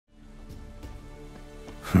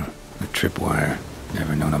tripwire.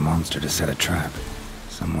 Never known a monster to set a trap.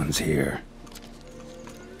 Someone's here.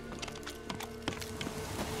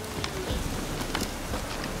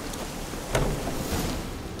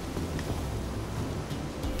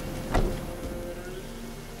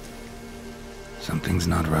 Something's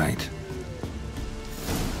not right.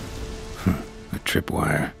 A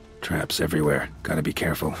tripwire. Traps everywhere. Gotta be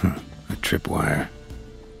careful. A tripwire.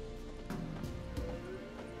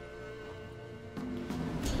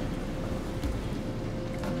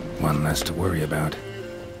 One less to worry about.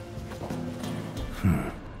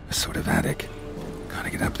 A sort of attic.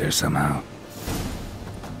 Gotta get up there somehow.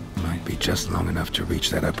 Might be just long enough to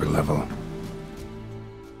reach that upper level.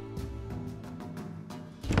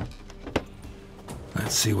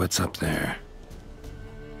 Let's see what's up there.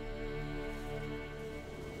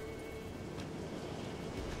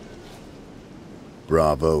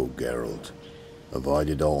 Bravo, Geralt.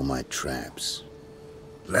 Avoided all my traps.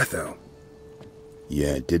 Letho.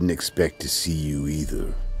 Yeah, didn't expect to see you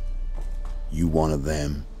either. You one of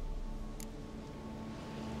them?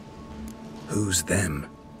 Who's them?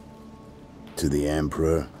 To the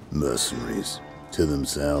Emperor, mercenaries. To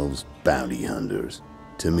themselves, bounty hunters.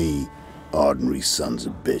 To me, ordinary sons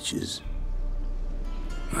of bitches.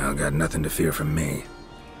 Well, got nothing to fear from me.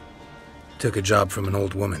 Took a job from an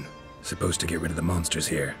old woman. Supposed to get rid of the monsters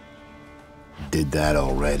here. Did that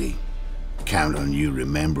already. Count on you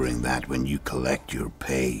remembering that when you collect your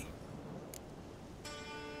pay.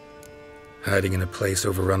 Hiding in a place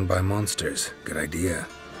overrun by monsters. Good idea.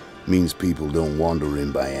 Means people don't wander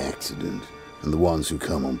in by accident. And the ones who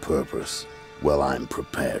come on purpose, well, I'm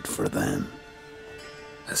prepared for them.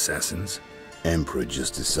 Assassins? Emperor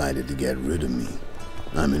just decided to get rid of me.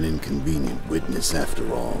 I'm an inconvenient witness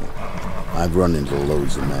after all. I've run into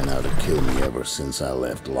loads of men out to kill me ever since I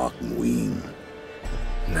left Loch Muin.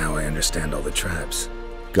 Now I understand all the traps.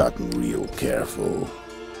 Gotten real careful.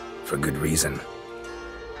 For good reason.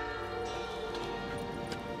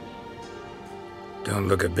 Don't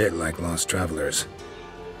look a bit like lost travelers.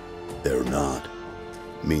 They're not.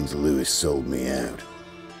 Means Lewis sold me out.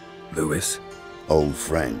 Lewis? Old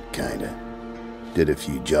friend, kinda. Did a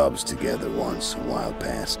few jobs together once, a while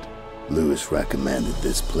past. Lewis recommended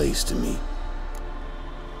this place to me.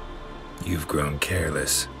 You've grown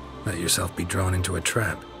careless. Let yourself be drawn into a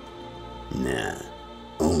trap. Nah.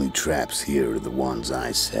 Only traps here are the ones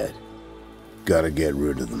I set. Gotta get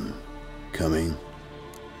rid of them. Coming?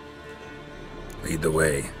 Lead the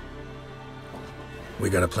way.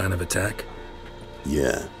 We got a plan of attack?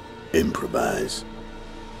 Yeah. Improvise.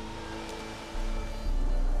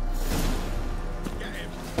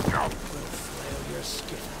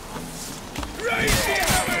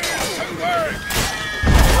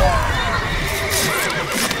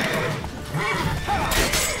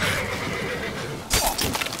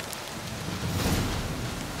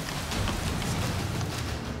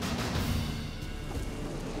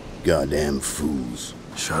 Goddamn fools.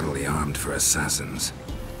 Shoddily armed for assassins.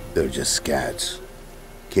 They're just scouts.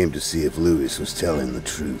 Came to see if Lewis was telling the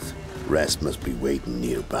truth. Rest must be waiting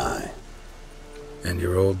nearby. And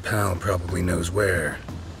your old pal probably knows where.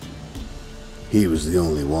 He was the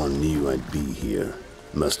only one knew I'd be here.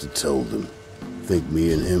 Must have told them. Think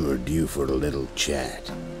me and him are due for a little chat.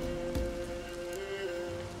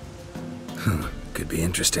 Could be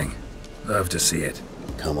interesting. Love to see it.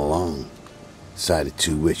 Come along. Sight of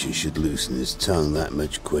two witches should loosen his tongue that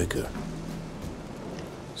much quicker.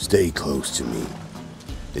 Stay close to me.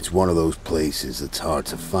 It's one of those places that's hard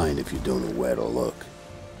to find if you don't know where to look.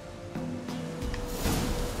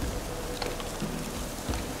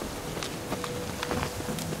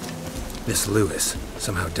 Miss Lewis.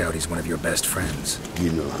 Somehow doubt he's one of your best friends.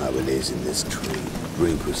 You know how it is in this trade.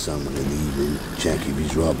 Ring for someone in the evening, check if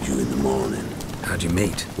he's robbed you in the morning. How'd you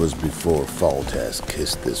meet? Was before Faltas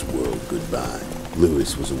kissed this world goodbye.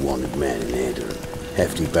 Lewis was a wanted man in Aedirn.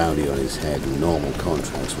 Hefty bounty on his head and normal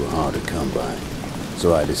contracts were hard to come by.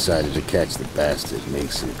 So I decided to catch the bastard,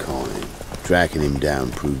 make some coin. Tracking him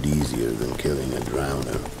down proved easier than killing a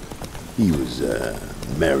drowner. He was,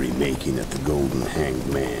 merrymaking at the Golden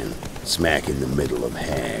Hanged Man, smack in the middle of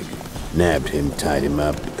Hag. Nabbed him, tied him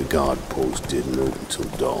up, but the guard post didn't open till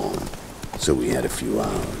dawn. So we had a few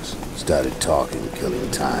hours. Started talking, killing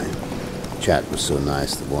time. Chat was so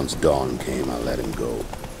nice that once dawn came, I let him go.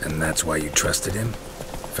 And that's why you trusted him?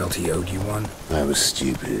 Felt he owed you one? I was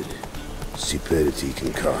stupid. Stupidity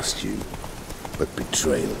can cost you, but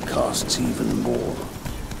betrayal costs even more.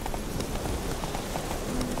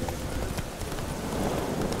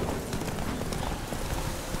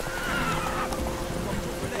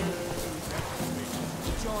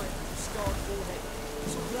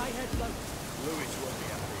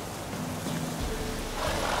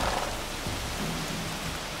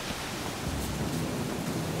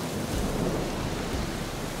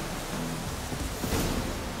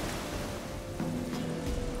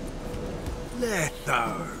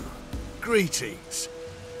 Letho. Greetings.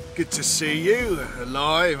 Good to see you,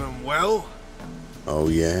 alive and well. Oh,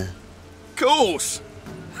 yeah? Course!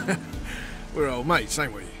 We're old mates,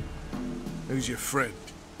 ain't we? Who's your friend?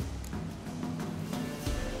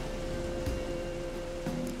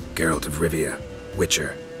 Geralt of Rivia,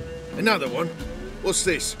 Witcher. Another one? What's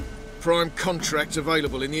this? Prime contract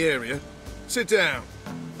available in the area? Sit down.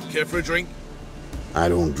 Care for a drink? I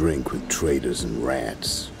don't drink with traitors and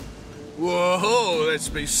rats. Whoa, let's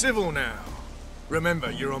be civil now.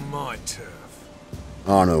 Remember, you're on my turf.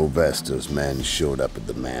 Arno Vestor's men showed up at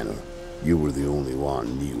the manor. You were the only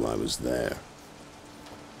one knew I was there.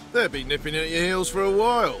 They'll be nipping at your heels for a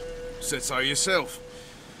while. Said so yourself.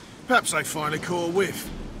 Perhaps they finally caught a whiff.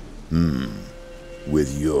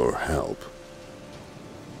 With your help.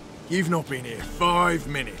 You've not been here 5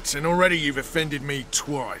 minutes, and already you've offended me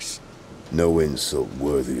twice. No insult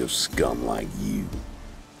worthy of scum like you.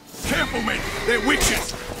 Careful, men! They're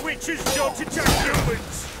witches! Witches don't attack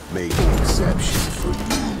humans! Make an exception for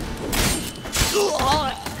you.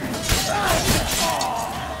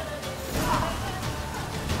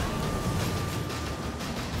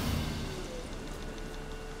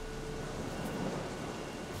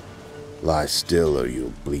 Lie still or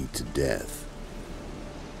you'll bleed to death.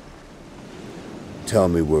 Tell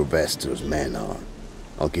me where Vestor's men are.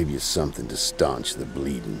 I'll give you something to staunch the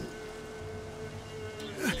bleeding.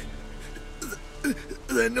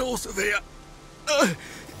 They're north of here.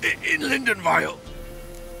 In Lindenvale.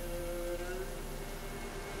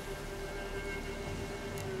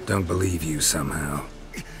 Don't believe you somehow.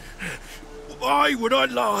 Why would I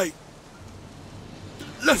lie?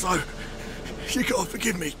 Letho, you gotta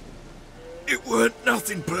forgive me. It weren't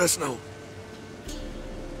nothing personal.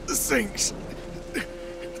 The Sinks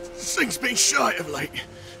been shy of late.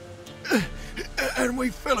 And we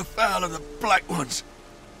fell afoul of the Black Ones.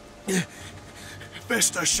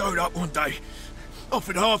 Vestor showed up one day,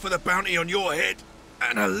 offered half of the bounty on your head,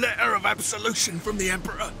 and a letter of absolution from the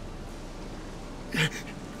Emperor.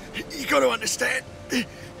 You gotta understand,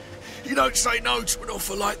 you don't say no to an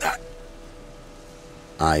offer like that.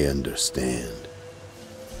 I understand.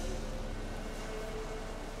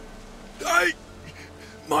 Hey,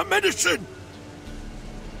 my medicine!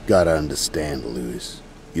 Gotta understand, Lewis.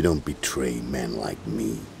 You don't betray men like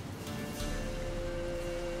me.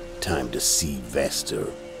 Time to see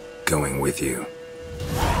Vestor. Going with you.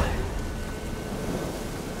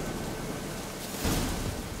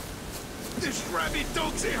 This rabid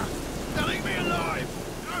dog's here! They'll eat me alive!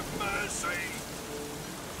 No mercy!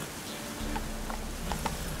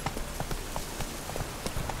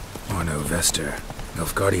 Arno Vestor.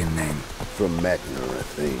 Nilfgaardian name. From Mechner, I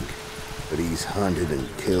think. But he's hunted and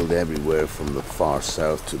killed everywhere from the far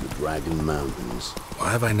south to the Dragon Mountains. Why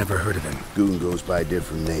have I never heard of him? Goon goes by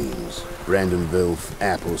different names. Brandon Vilf,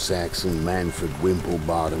 Apple Saxon, Manfred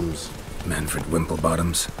Wimplebottoms. Manfred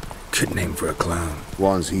Wimplebottoms? Good name for a clown.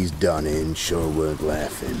 Ones he's done in sure weren't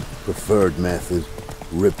laughing. Preferred method,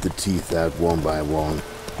 rip the teeth out one by one,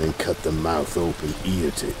 then cut the mouth open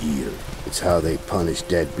ear to ear. It's how they punish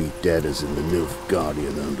deadbeat debtors in the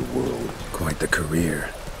Nilfgaardian underworld. Quite the career.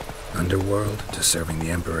 Underworld to serving the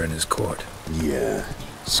Emperor in his court. Yeah,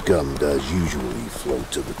 scum does usually float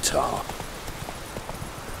to the top.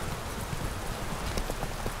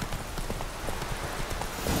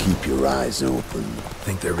 Keep your eyes open.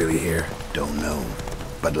 Think they're really here? Don't know.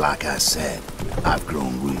 But like I said, I've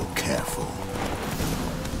grown real careful.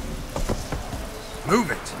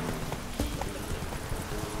 Move it!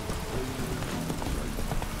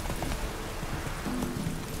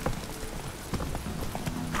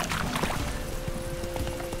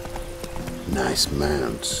 Nice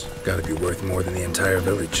mounts. Gotta be worth more than the entire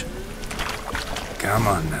village. Come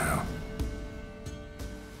on now.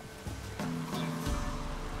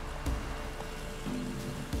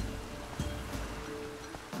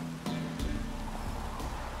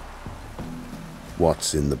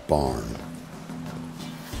 What's in the barn?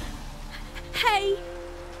 Hey!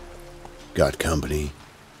 Got company?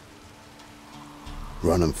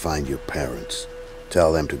 Run and find your parents.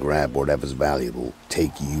 Tell them to grab whatever's valuable,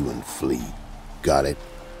 take you and flee. Got it?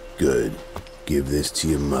 Good. Give this to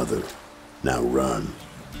your mother. Now run.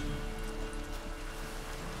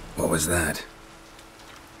 What was that?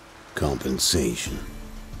 Compensation.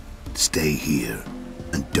 Stay here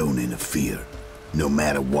and don't interfere, no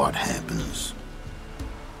matter what happens.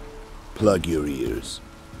 Plug your ears.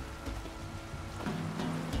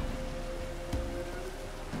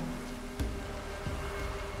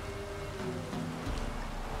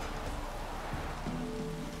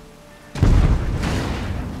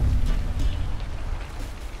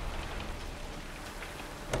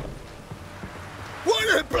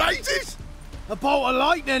 Blazes! A bolt of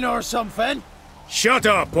lightning or something? Shut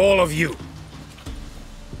up, all of you!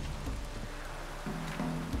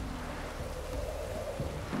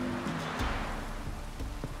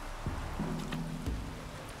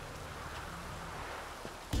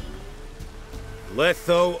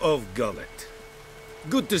 Letho of Gullet.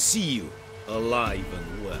 Good to see you, alive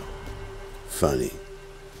and well. Funny.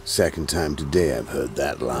 Second time today I've heard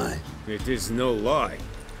that lie. It is no lie.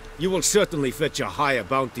 You will certainly fetch a higher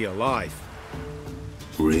bounty alive.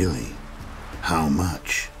 Really? How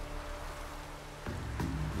much?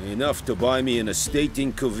 Enough to buy me an estate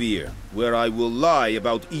in Kovir, where I will lie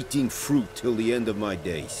about eating fruit till the end of my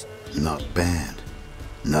days. Not bad.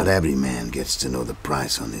 Not every man gets to know the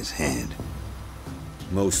price on his head.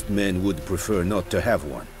 Most men would prefer not to have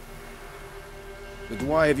one. But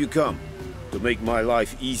why have you come? To make my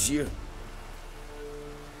life easier?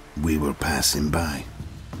 We were passing by.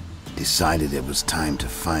 Decided it was time to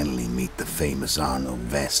finally meet the famous Arno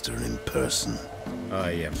Vester in person.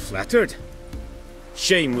 I am flattered.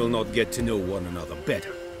 Shame we'll not get to know one another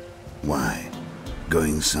better. Why?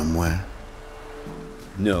 Going somewhere?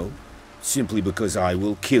 No, simply because I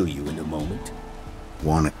will kill you in a moment.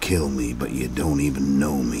 Wanna kill me, but you don't even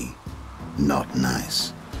know me. Not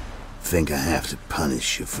nice. Think I have to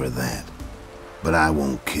punish you for that. But I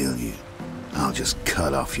won't kill you. I'll just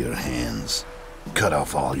cut off your hands. Cut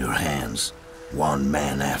off all your hands, one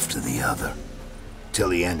man after the other. Till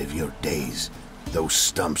the end of your days, those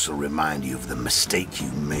stumps will remind you of the mistake you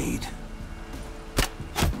made.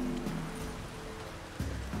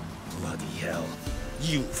 Bloody hell.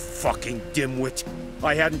 You fucking dimwit.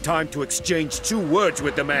 I hadn't time to exchange 2 words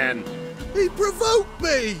with the man. He provoked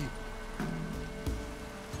me!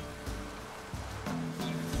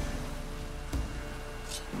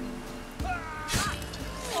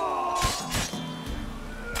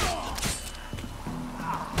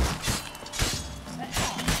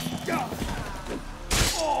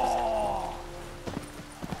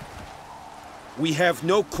 We have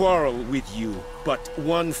no quarrel with you, but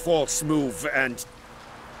one false move and...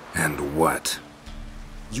 And what?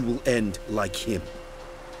 you will end like him.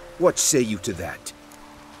 What say you to that?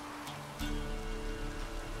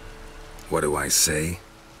 What do I say?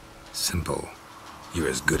 Simple. You're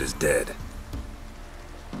as good as dead.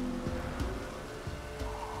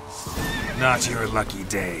 Not your lucky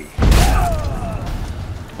day.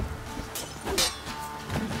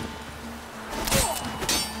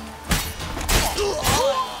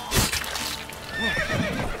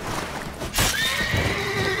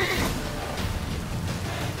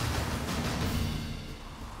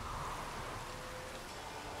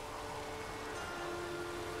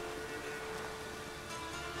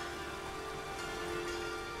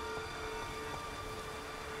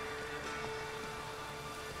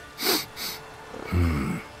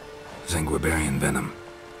 Zanguibarian venom.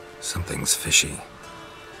 Something's fishy.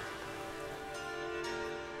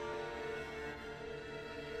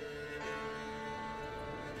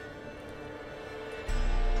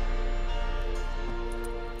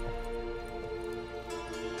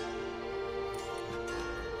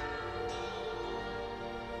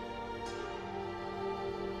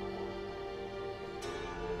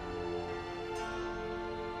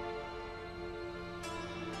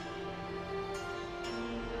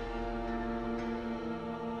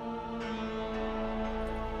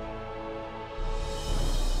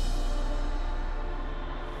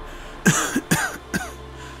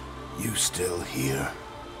 You still here?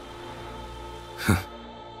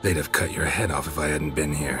 They'd have cut your head off if I hadn't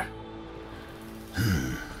been here.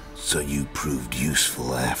 So you proved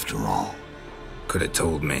useful after all. Could have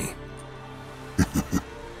told me.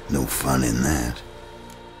 No fun in that.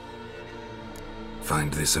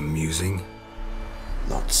 Find this amusing?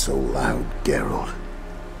 Not so loud, Geralt.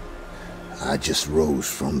 I just rose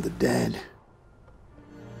from the dead.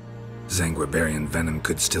 Zanguibarian venom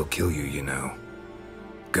could still kill you, you know.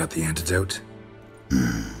 Got the antidote?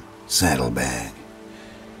 Saddlebag.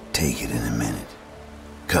 Take it in a minute.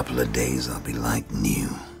 Couple of days I'll be like new.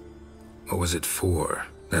 What was it for,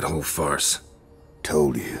 that whole farce?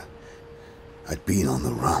 Told you. I'd been on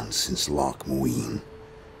the run since Loch Muin.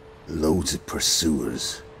 Loads of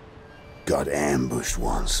pursuers. Got ambushed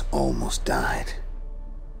once, almost died.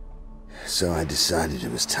 So I decided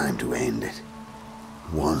it was time to end it.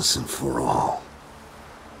 Once and for all.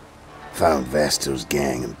 Found Vester's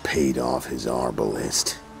gang and paid off his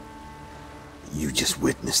arbalist. You just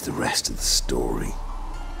witnessed the rest of the story.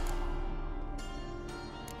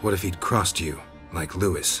 What if he'd crossed you, like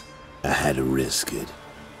Lewis? I had to risk it.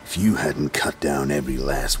 If you hadn't cut down every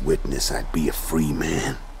last witness, I'd be a free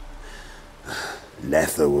man.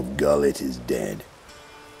 Letho of Gullet is dead.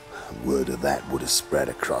 Word of that would have spread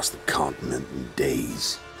across the continent in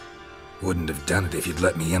days. Wouldn't have done it if you'd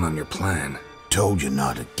let me in on your plan. Told you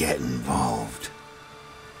not to get involved.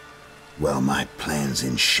 Well, my plan's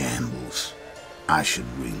in shambles. I should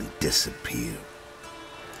really disappear.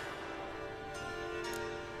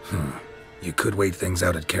 You could wait things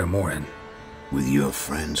out at Kaer Morhen. With your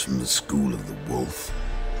friends from the School of the Wolf?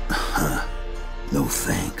 No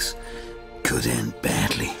thanks. Could end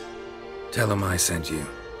badly. Tell them I sent you.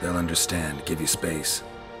 They'll understand, give you space.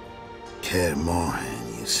 Kaer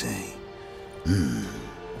Morhen, you say?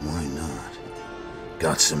 Why not?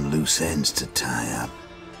 Got some loose ends to tie up,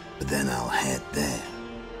 but then I'll head there.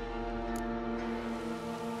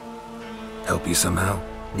 Help you somehow?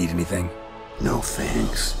 Need anything? No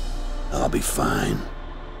thanks. I'll be fine.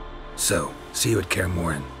 So, see you at Kaer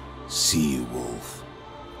Morhen. See you, Wolf.